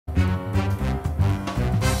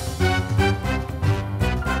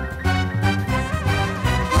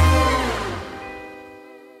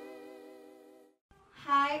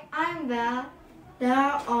well, there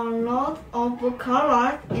are a lot of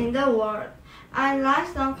colors in the world. I like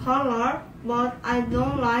some colors, but I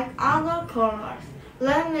don't like other colors.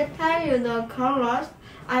 Let me tell you the colors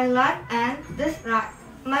I like and dislike.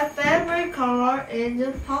 My favorite color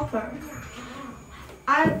is purple.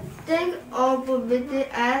 I think of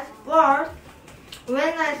BTS first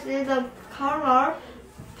when I see the color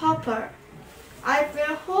purple. I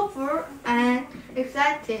feel hopeful and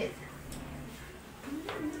excited.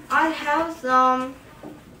 I have some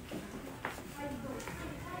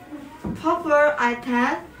purple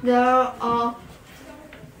items. There are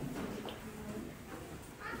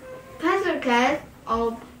pencil case,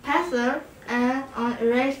 a pencil, and an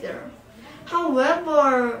eraser.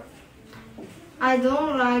 However, I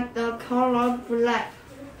don't like the color black.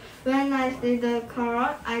 When I see the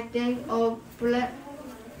color, I think of black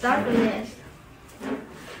darkness.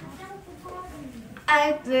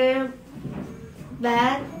 I feel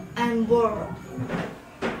bad and bored.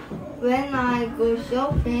 When I go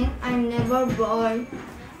shopping, I never buy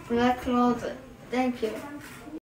black clothes. Thank you.